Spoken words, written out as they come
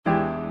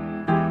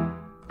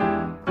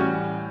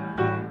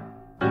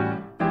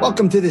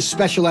Welcome to this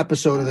special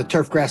episode of the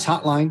Turfgrass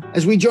Hotline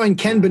as we join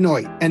Ken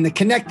Benoit and the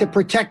Connect to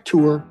Protect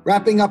Tour,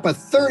 wrapping up a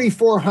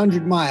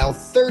 3,400-mile,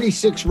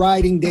 36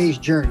 riding days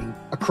journey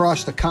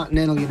across the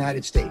continental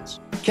United States.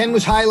 Ken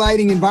was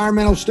highlighting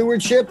environmental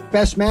stewardship,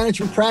 best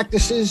management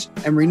practices,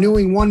 and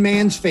renewing one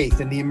man's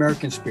faith in the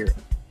American spirit.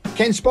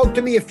 Ken spoke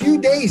to me a few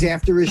days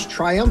after his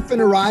triumphant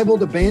arrival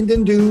to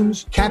Bandon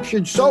Dunes,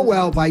 captured so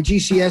well by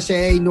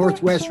GCSAA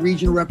Northwest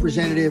Regional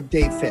Representative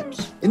Dave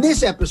Phipps. In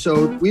this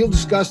episode, we'll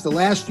discuss the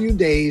last few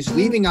days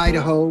leaving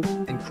Idaho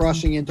and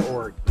crossing into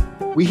Oregon.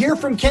 We hear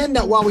from Ken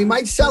that while we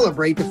might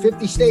celebrate the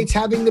 50 states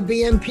having the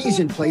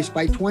BMPs in place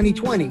by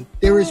 2020,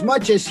 there is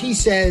much, as he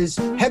says,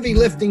 heavy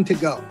lifting to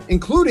go,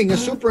 including a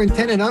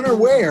superintendent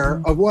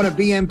unaware of what a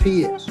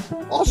BMP is.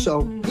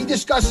 Also, he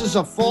discusses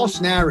a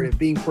false narrative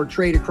being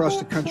portrayed across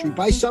the country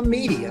by some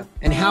media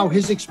and how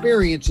his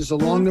experiences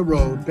along the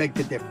road beg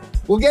to differ.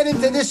 We'll get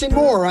into this and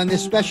more on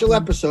this special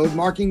episode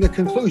marking the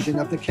conclusion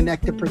of the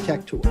Connect to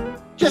Protect Tour.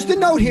 Just a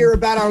note here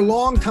about our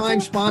longtime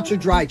sponsor,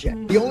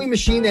 DryJet, the only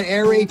machine that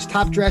aerates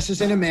top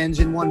dresses and amends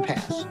in one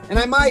pass. And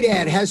I might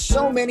add, has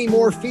so many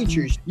more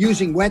features,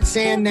 using wet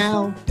sand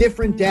now,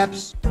 different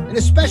depths, and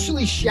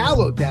especially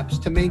shallow depths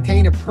to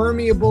maintain a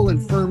permeable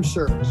and firm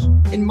surface.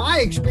 In my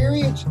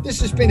experience,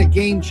 this has been a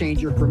game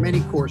changer for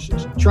many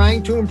courses,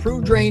 trying to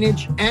improve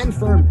drainage and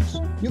firmness.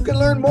 You can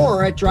learn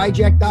more at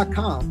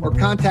dryjet.com or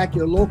contact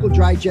your local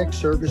DryJet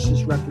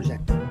services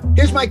representative.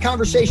 Here's my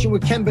conversation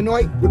with Ken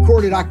Benoit,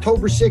 recorded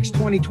October 6,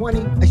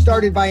 2020. I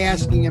started by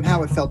asking him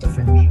how it felt to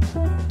finish.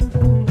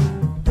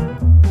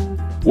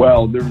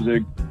 Well, there was a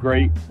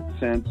great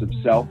sense of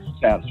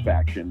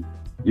self-satisfaction.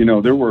 You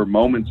know, there were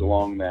moments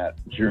along that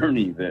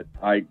journey that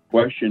I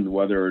questioned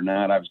whether or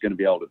not I was going to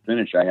be able to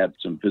finish. I had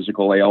some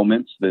physical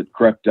ailments that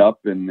crept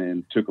up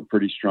and took a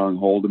pretty strong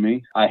hold of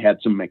me. I had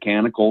some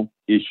mechanical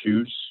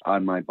issues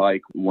on my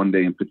bike one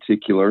day in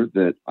particular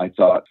that I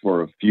thought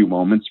for a few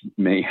moments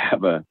may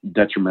have a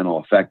detrimental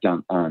effect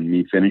on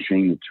me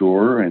finishing the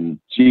tour. And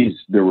geez,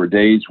 there were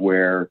days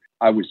where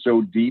I was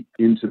so deep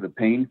into the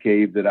pain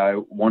cave that I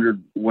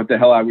wondered what the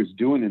hell I was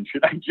doing and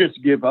should I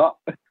just give up?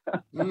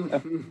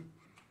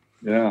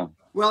 Yeah.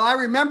 Well, I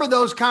remember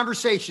those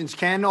conversations,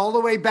 Ken, all the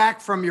way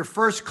back from your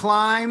first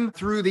climb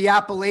through the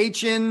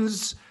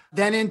Appalachians,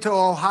 then into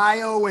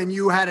Ohio, and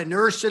you had to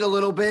nurse it a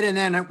little bit. And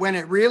then when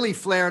it really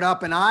flared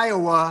up in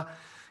Iowa,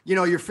 you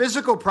know, your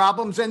physical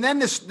problems, and then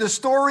the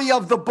story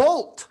of the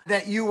bolt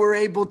that you were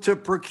able to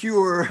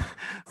procure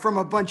from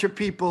a bunch of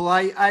people.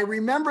 I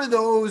remember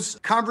those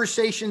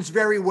conversations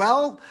very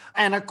well.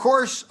 And of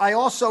course, I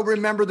also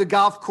remember the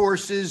golf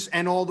courses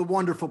and all the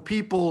wonderful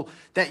people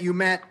that you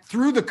met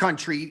through the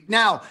country.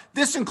 Now,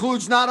 this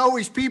includes not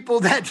always people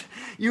that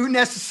you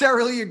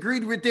necessarily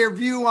agreed with their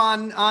view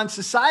on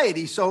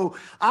society. So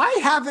I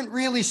haven't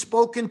really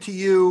spoken to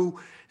you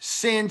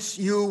since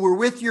you were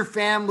with your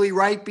family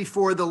right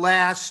before the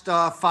last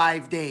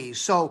 5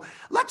 days. So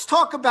let's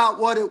talk about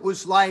what it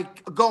was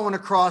like going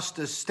across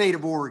the state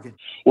of Oregon.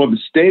 Well, the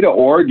state of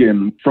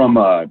Oregon, from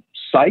a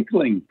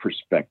cycling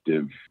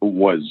perspective,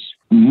 was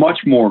much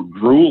more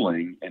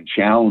grueling and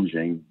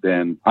challenging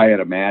than I had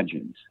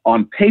imagined.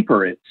 On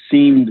paper, it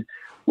seemed,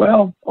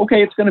 well,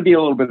 okay, it's going to be a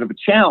little bit of a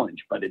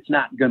challenge, but it's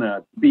not going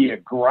to be a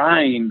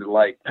grind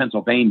like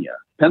Pennsylvania.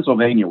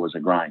 Pennsylvania was a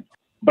grind.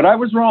 But I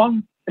was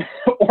wrong.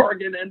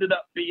 Oregon ended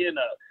up being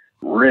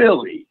a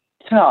really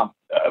tough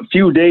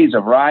few days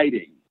of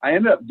riding. I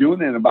ended up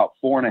doing it in about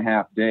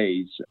 4.5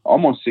 days,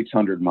 almost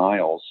 600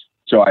 miles.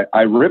 So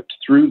I ripped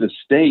through the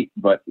state,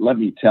 but let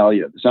me tell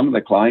you, some of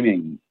the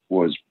climbing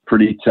was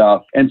pretty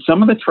tough. And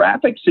some of the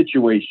traffic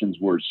situations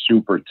were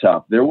super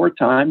tough. There were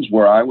times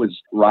where I was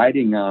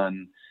riding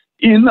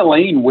in the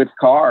lane with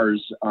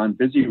cars on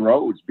busy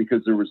roads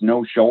because there was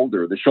no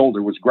shoulder. The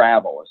shoulder was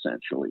gravel,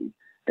 essentially.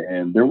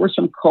 And there were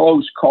some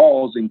close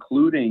calls,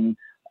 including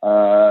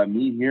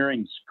me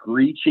hearing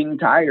screeching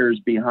tires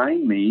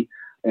behind me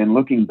and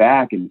looking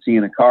back and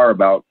seeing a car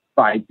about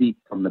 5 feet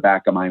from the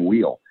back of my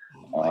wheel.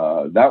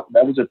 That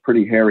was a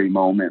pretty hairy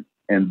moment.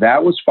 And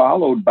that was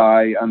followed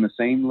by, on the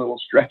same little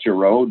stretch of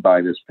road,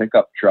 by this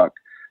pickup truck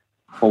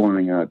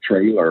pulling a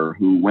trailer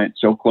who went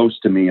so close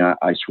to me,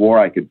 I swore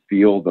I could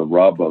feel the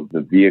rub of the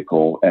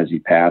vehicle as he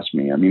passed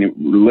me. I mean, it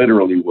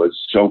literally was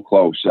so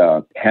close.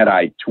 Had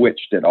I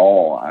twitched at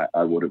all,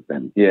 I would have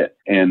been hit.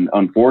 And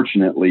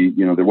unfortunately,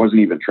 you know, there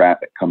wasn't even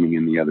traffic coming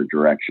in the other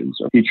direction.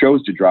 So he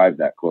chose to drive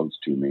that close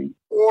to me.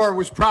 Or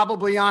was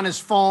probably on his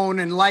phone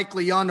and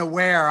likely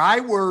unaware.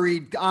 I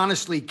worried,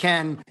 honestly,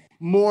 Ken,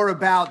 more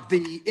about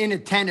the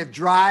inattentive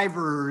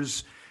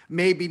drivers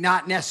maybe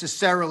not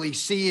necessarily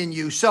seeing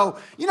you. So,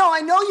 you know,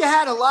 I know you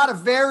had a lot of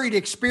varied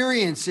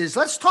experiences.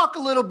 Let's talk a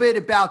little bit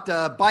about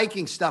the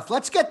biking stuff.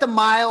 Let's get the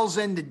miles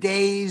and the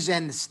days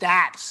and the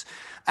stats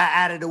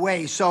out of the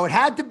way. So it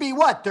had to be,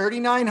 what,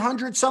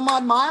 3,900 some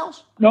odd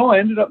miles? No, it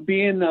ended up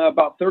being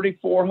about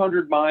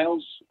 3,400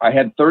 miles. I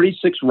had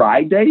 36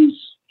 ride days.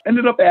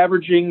 Ended up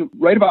averaging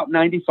right about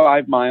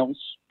 95 miles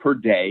per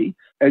day.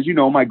 as you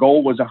know, my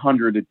goal was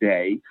 100 a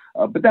day,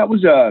 but that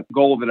was a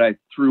goal that I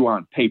threw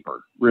on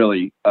paper,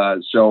 really.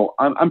 So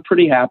I'm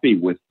pretty happy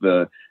with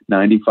the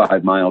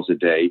 95 miles a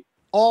day.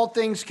 All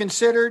things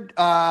considered,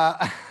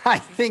 I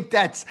think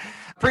that's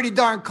pretty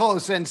darn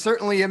close, and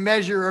certainly a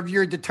measure of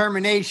your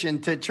determination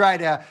to try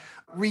to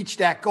reach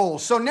that goal.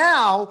 So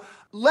now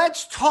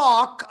let's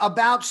talk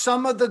about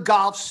some of the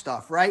golf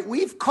stuff, right?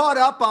 We've caught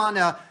up on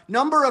a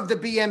number of the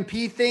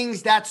BMP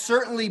things. That's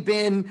certainly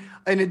been,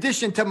 in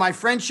addition to my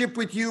friendship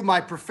with you,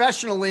 my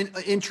professional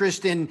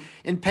interest in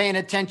paying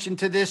attention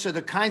to this, are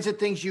the kinds of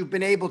things you've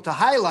been able to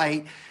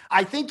highlight.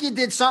 I think you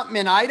did something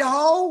in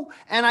Idaho,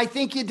 and I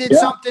think you did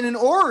something in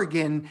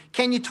Oregon.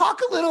 Can you talk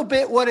a little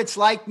bit what it's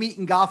like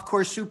meeting golf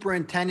course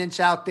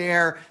superintendents out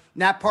there in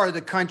that part of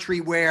the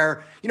country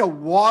where,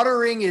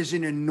 watering is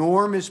an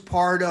enormous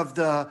part of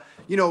the,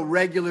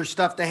 regular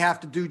stuff they have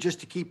to do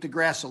just to keep the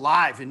grass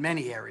alive in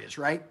many areas,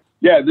 right?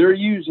 Yeah, they're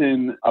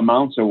using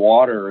amounts of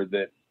water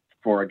that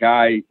for a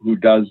guy who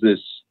does this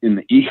in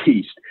the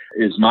East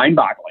is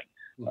mind-boggling.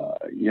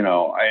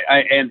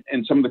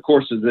 And some of the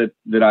courses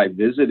that I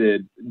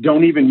visited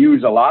don't even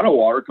use a lot of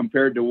water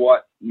compared to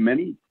what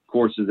many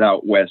courses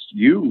out west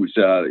use,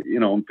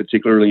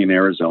 particularly in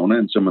Arizona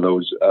and some of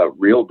those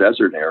real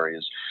desert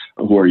areas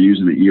who are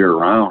using it year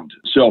round.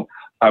 So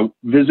I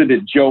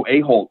visited Joe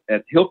Aholt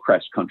at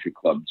Hillcrest Country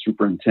Club,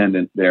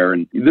 superintendent there,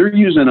 and they're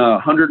using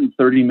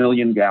 130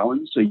 million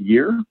gallons a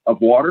year of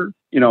water.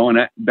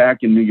 And back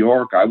in New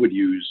York, I would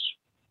use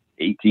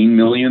 18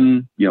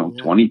 million,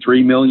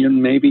 23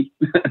 million maybe.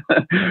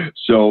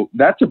 So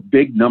that's a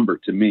big number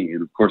to me.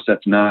 And of course,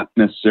 that's not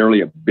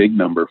necessarily a big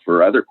number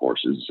for other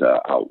courses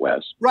out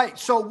west. Right.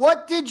 So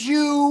what did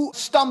you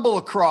stumble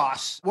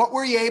across? What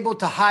were you able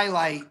to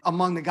highlight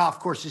among the golf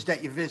courses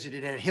that you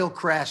visited at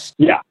Hillcrest?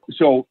 Yeah.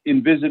 So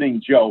in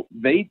visiting Joe,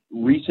 they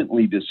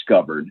recently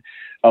discovered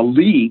a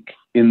leak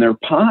in their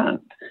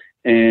pond.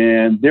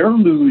 And they're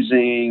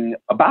losing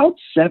about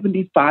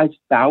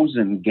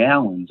 75,000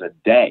 gallons a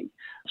day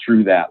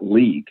through that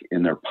leak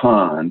in their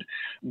pond.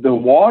 The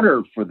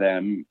water for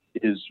them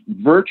is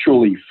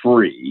virtually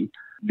free.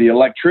 The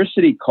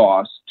electricity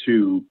cost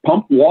to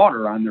pump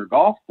water on their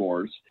golf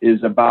course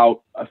is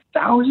about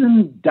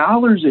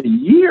 $1,000 a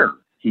year,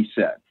 he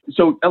said.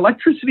 So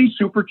electricity is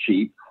super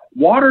cheap.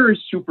 Water is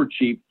super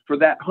cheap. For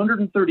that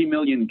 130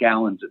 million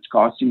gallons, it's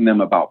costing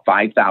them about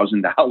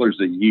 $5,000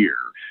 a year.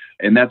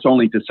 And that's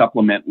only to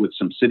supplement with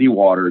some city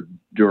water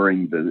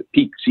during the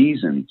peak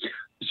season.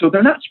 So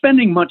they're not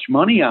spending much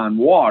money on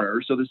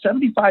water. So the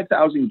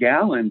 75,000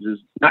 gallons is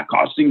not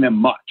costing them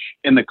much.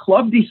 And the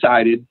club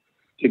decided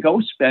to go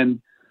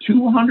spend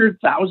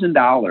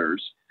 $200,000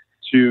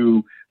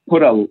 to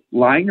put a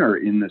liner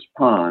in this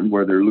pond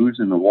where they're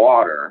losing the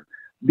water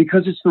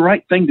because it's the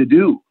right thing to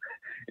do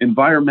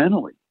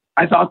environmentally.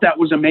 I thought that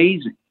was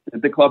amazing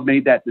that the club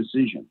made that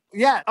decision.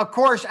 Yeah, of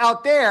course,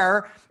 out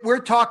there, we're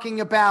talking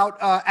about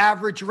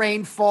average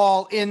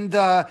rainfall in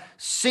the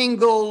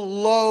single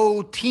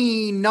low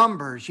teen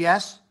numbers,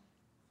 yes?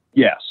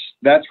 Yes,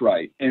 that's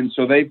right. And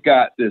so they've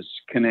got this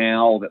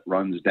canal that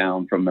runs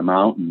down from the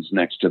mountains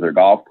next to their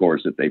golf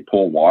course that they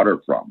pull water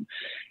from.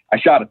 I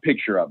shot a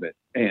picture of it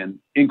and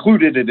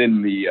included it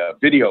in the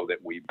video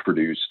that we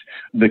produced.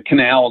 The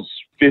canal's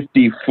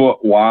 50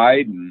 foot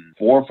wide and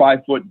 4 or 5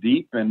 foot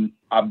deep. And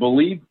I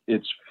believe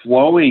it's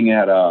flowing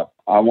at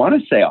I want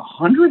to say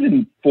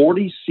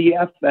 140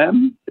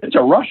 CFM. It's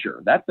a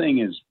rusher. That thing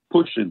is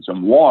pushing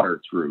some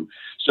water through.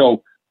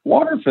 So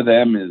water for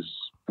them is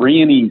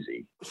free and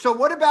easy. So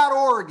what about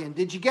Oregon?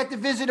 Did you get to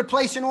visit a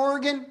place in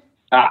Oregon?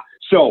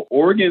 So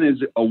Oregon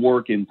is a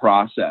work in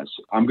process.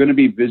 I'm going to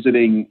be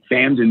visiting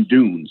Bandon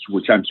Dunes,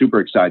 which I'm super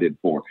excited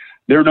for.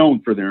 They're known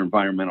for their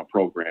environmental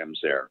programs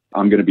there.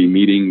 I'm going to be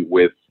meeting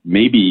with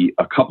maybe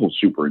a couple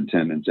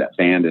superintendents at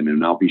Bandon,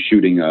 and I'll be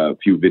shooting a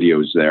few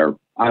videos there.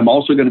 I'm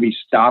also going to be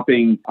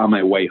stopping on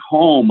my way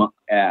home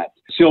at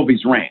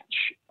Sylvie's Ranch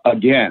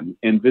again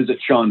and visit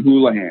Sean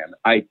Houlihan.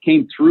 I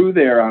came through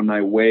there on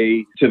my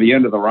way to the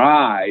end of the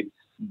ride,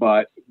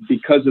 but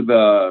because of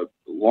the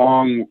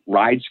long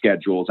ride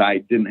schedules, I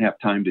didn't have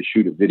time to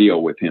shoot a video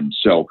with him.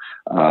 So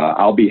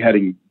I'll be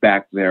heading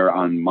back there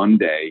on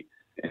Monday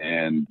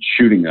and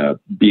shooting a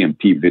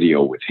BMP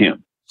video with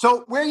him.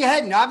 So where are you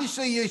heading?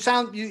 Obviously,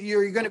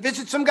 you're going to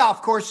visit some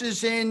golf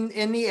courses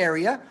in the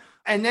area.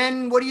 And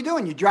then what are you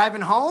doing? You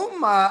driving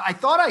home? I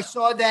thought I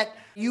saw that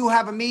you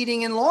have a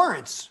meeting in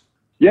Lawrence.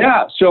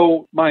 Yeah,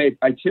 so my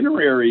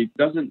itinerary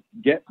doesn't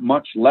get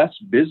much less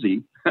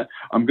busy.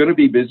 I'm going to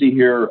be busy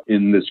here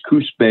in this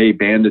Coos Bay,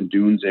 Bandon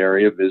Dunes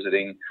area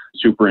visiting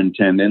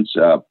superintendents.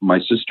 My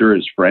sister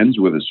is friends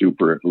with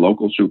a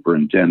local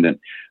superintendent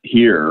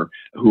here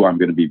who I'm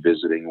going to be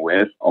visiting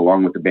with,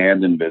 along with the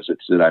Bandon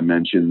visits that I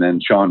mentioned.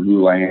 Then Sean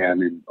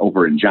Houlihan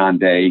over in John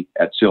Day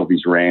at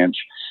Sylvie's Ranch.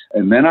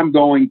 And then I'm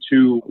going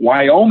to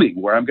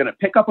Wyoming, where I'm going to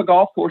pick up a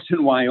golf course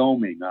in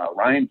Wyoming,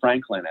 Ryan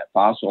Franklin at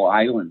Fossil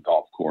Island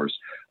Golf Course.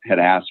 had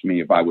asked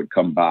me if I would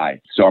come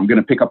by. So I'm going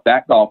to pick up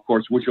that golf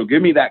course, which will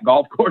give me that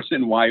golf course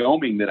in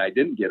Wyoming that I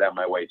didn't get on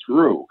my way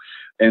through.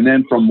 And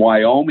then from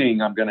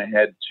Wyoming, I'm going to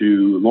head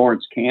to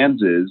Lawrence,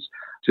 Kansas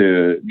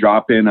to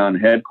drop in on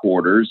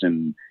headquarters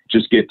and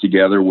just get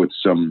together with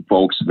some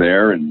folks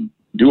there and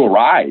do a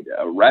ride.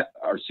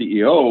 Our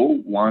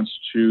CEO wants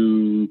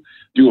to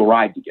do a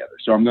ride together.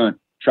 So I'm going to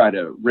try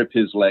to rip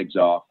his legs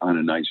off on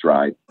a nice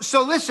ride.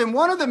 So listen,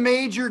 one of the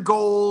major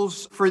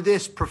goals for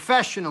this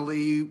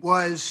professionally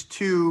was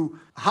to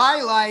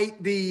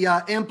highlight the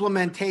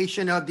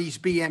implementation of these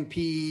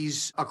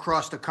BMPs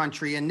across the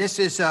country. And this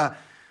is a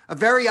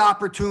very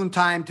opportune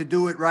time to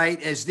do it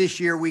right, as this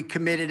year we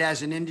committed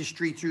as an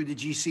industry through the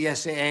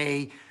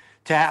GCSAA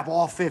to have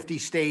all 50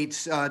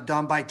 states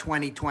done by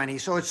 2020.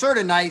 So it's sort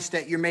of nice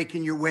that you're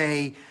making your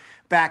way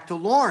back to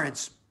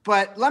Lawrence.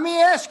 But let me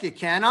ask you,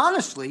 Ken,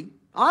 honestly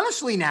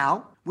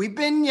now, we've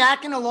been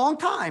yakking a long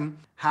time.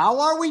 How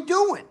are we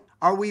doing?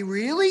 Are we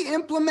really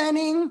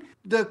implementing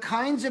the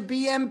kinds of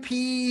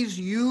BMPs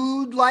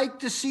you'd like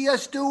to see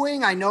us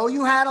doing? I know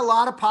you had a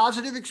lot of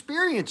positive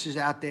experiences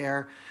out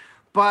there,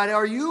 but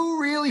are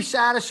you really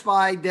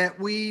satisfied that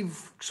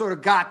we've sort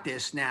of got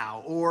this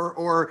now?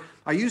 Or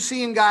are you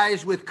seeing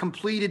guys with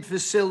completed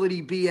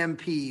facility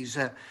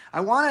BMPs?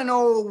 I want to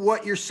know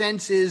what your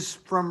sense is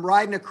from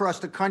riding across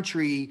the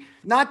country.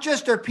 Not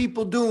just are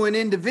people doing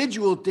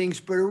individual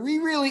things, but are we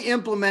really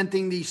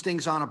implementing these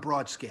things on a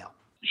broad scale?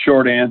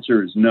 Short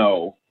answer is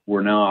no,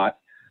 we're not.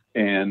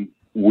 And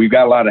we've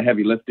got a lot of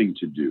heavy lifting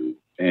to do.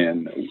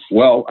 And,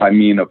 well, I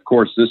mean, of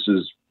course, this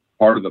is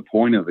part of the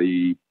point of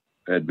the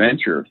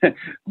adventure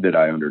that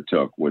I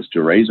undertook, was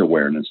to raise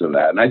awareness of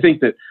that. And I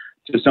think that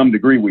to some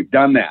degree we've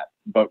done that,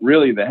 but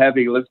really the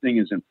heavy lifting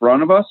is in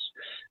front of us.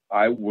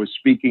 I was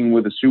speaking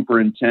with a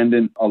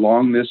superintendent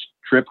along this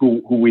trip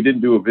who we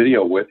didn't do a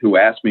video with, who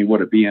asked me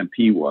what a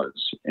BMP was.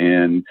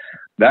 And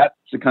that's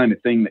the kind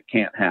of thing that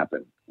can't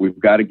happen. We've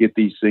got to get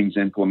these things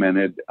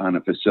implemented on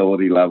a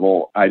facility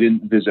level. I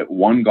didn't visit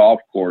one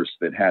golf course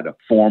that had a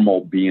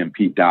formal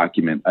BMP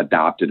document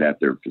adopted at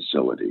their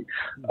facility.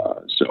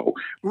 So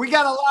we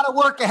got a lot of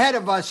work ahead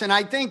of us. And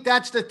I think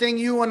that's the thing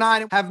you and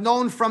I have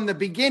known from the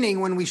beginning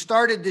when we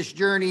started this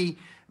journey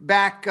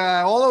back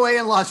all the way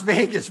in Las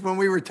Vegas, when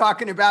we were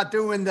talking about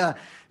doing the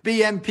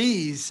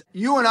BMPs.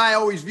 You and I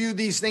always view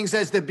these things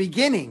as the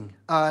beginning,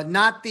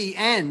 not the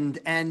end.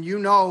 And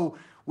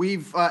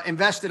we've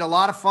invested a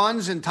lot of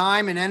funds and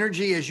time and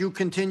energy, as you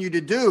continue to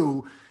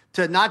do,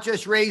 to not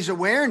just raise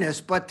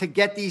awareness, but to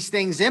get these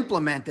things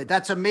implemented.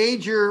 That's a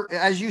major,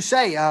 as you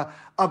say,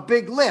 a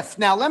big lift.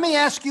 Now, let me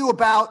ask you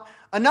about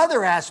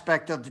another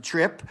aspect of the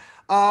trip,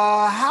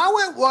 how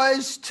it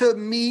was to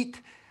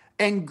meet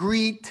and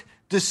greet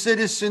the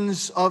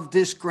citizens of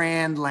this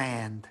grand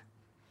land.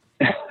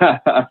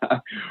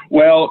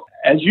 Well,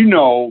 as you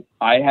know,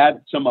 I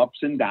had some ups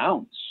and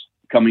downs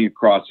coming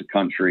across the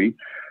country,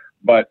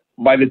 but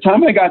by the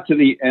time I got to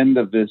the end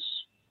of this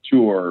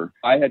tour,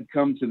 I had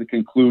come to the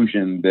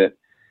conclusion that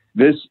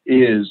this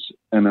is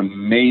an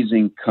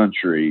amazing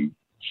country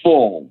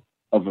full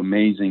of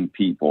amazing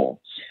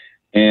people.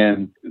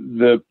 And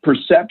the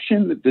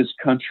perception that this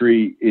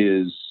country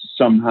is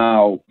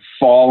somehow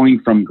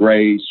falling from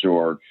grace,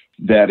 or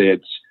that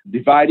it's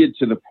divided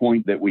to the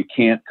point that we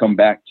can't come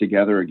back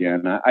together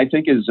again, I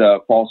think is a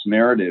false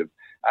narrative.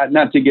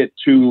 Not to get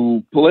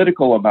too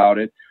political about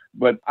it,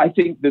 but I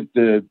think that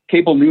the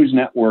cable news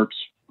networks,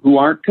 who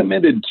aren't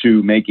committed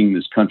to making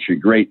this country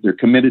great, they're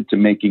committed to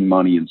making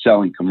money and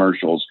selling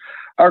commercials,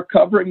 are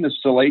covering the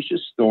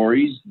salacious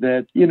stories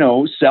that,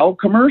 sell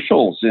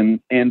commercials,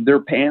 and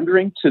they're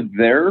pandering to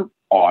their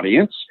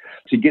audience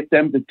to get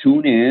them to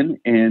tune in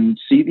and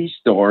see these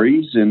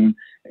stories.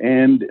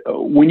 And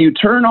when you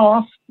turn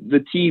off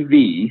the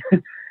TV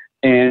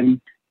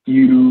and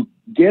you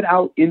get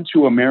out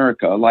into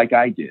America, like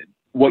I did,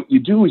 what you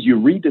do is you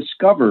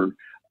rediscover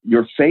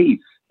your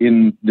faith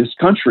in this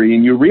country,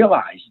 and you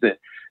realize that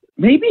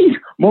maybe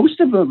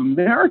most of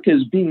America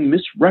is being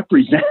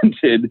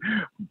misrepresented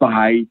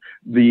by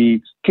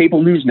the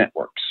cable news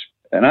networks.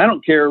 And I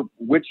don't care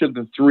which of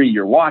the three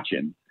you're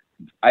watching.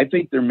 I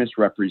think they're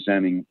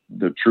misrepresenting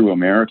the true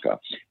America.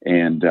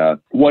 And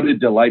what a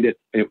delight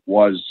it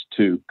was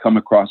to come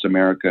across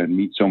America and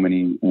meet so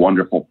many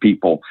wonderful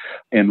people.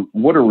 And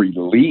what a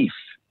relief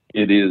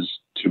it is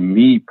to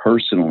me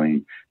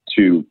personally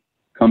to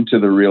come to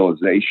the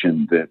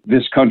realization that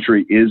this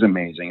country is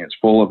amazing. It's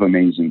full of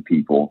amazing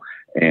people.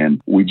 And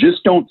we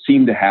just don't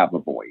seem to have a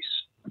voice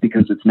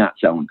because it's not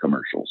selling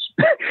commercials.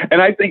 And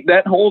I think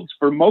that holds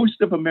for most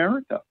of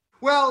America.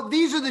 Well,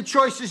 these are the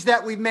choices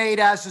that we've made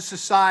as a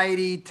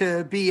society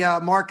to be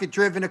a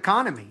market-driven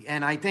economy.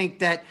 And I think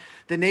that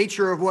the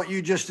nature of what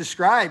you just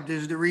described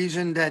is the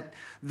reason that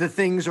the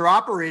things are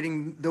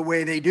operating the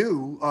way they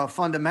do.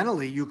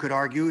 Fundamentally, you could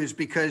argue, is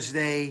because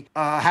they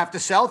have to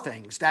sell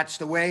things. That's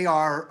the way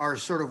our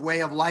sort of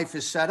way of life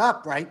is set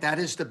up, right? That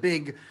is the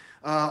big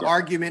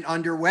argument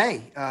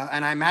underway.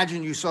 And I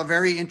imagine you saw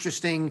very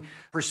interesting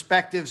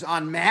perspectives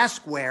on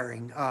mask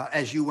wearing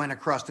as you went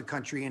across the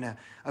country in a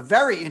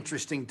very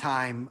interesting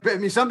time. I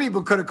mean, some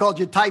people could have called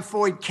you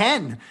Typhoid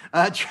Ken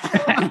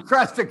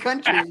across the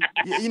country,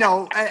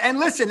 and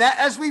listen,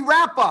 as we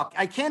wrap up,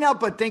 I can't help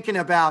but thinking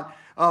about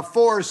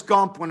Forrest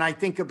Gump when I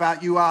think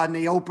about you on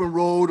the open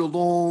road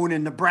alone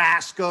in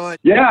Nebraska.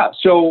 Yeah,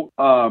 so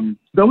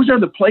those are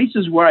the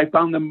places where I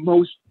found the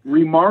most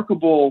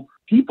remarkable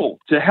people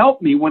to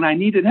help me when I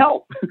needed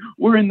help.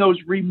 We're in those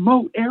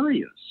remote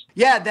areas.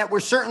 Yeah, that were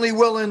certainly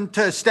willing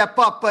to step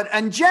up. But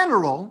in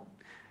general,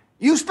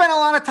 you spent a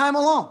lot of time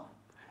alone.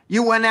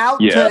 You went out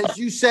to, as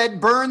you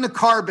said, burn the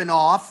carbon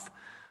off.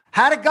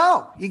 How'd it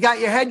go? You got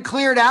your head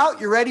cleared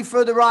out? You're ready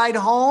for the ride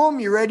home?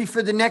 You're ready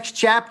for the next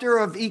chapter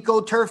of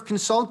EcoTurf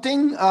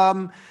Consulting?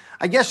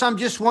 I guess I'm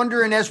just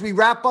wondering, as we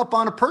wrap up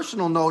on a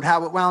personal note,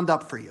 how it wound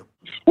up for you.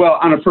 Well,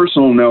 on a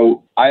personal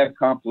note, I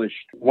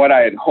accomplished what I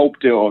had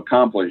hoped to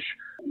accomplish,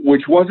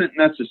 which wasn't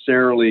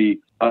necessarily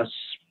a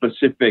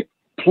specific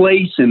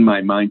place in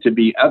my mind to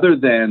be, other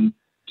than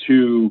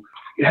to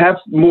have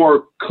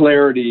more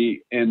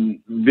clarity and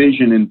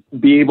vision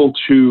and be able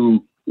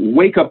to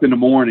wake up in the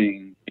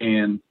morning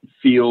and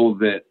feel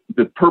that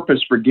the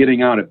purpose for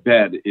getting out of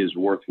bed is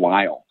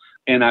worthwhile.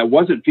 And I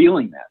wasn't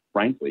feeling that,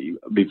 frankly,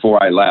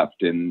 before I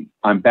left. And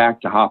I'm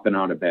back to hopping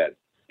out of bed.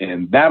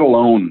 And that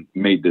alone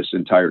made this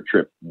entire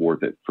trip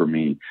worth it for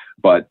me.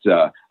 But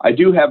I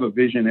do have a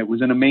vision. It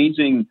was an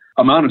amazing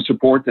amount of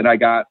support that I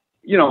got,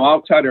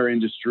 outside our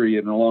industry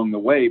and along the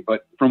way,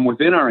 but from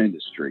within our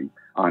industry,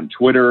 on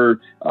Twitter,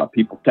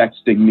 people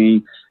texting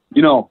me.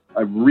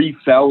 I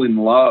re-fell in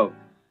love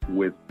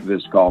with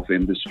this golf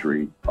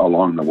industry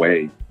along the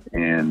way.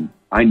 And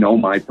I know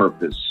my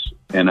purpose.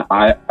 And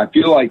I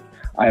feel like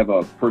I have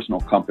a personal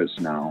compass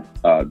now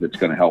that's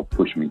going to help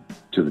push me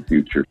to the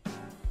future.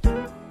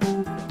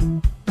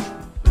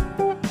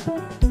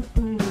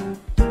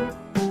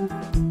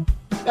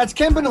 That's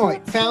Ken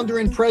Benoit, founder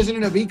and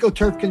president of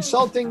EcoTurf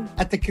Consulting,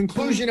 at the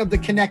conclusion of the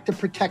Connect to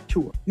Protect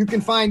tour. You can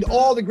find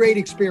all the great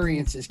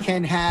experiences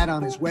Ken had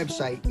on his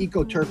website,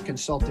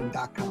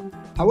 ecoturfconsulting.com.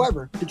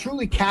 However, to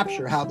truly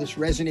capture how this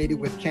resonated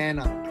with Ken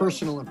on a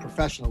personal and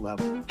professional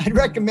level, I'd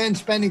recommend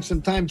spending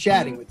some time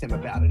chatting with him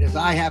about it, as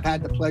I have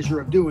had the pleasure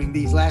of doing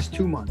these last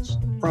 2 months,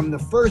 from the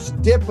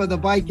first dip of the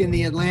bike in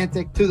the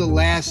Atlantic to the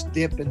last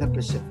dip in the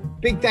Pacific.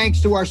 Big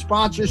thanks to our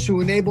sponsors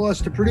who enable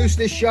us to produce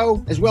this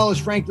show, as well as,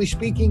 frankly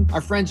speaking, our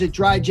friends at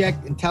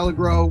DryJect,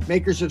 IntelliGrow,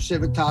 makers of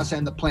Civitas,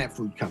 and the Plant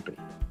Food Company.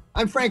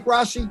 I'm Frank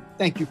Rossi.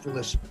 Thank you for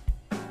listening.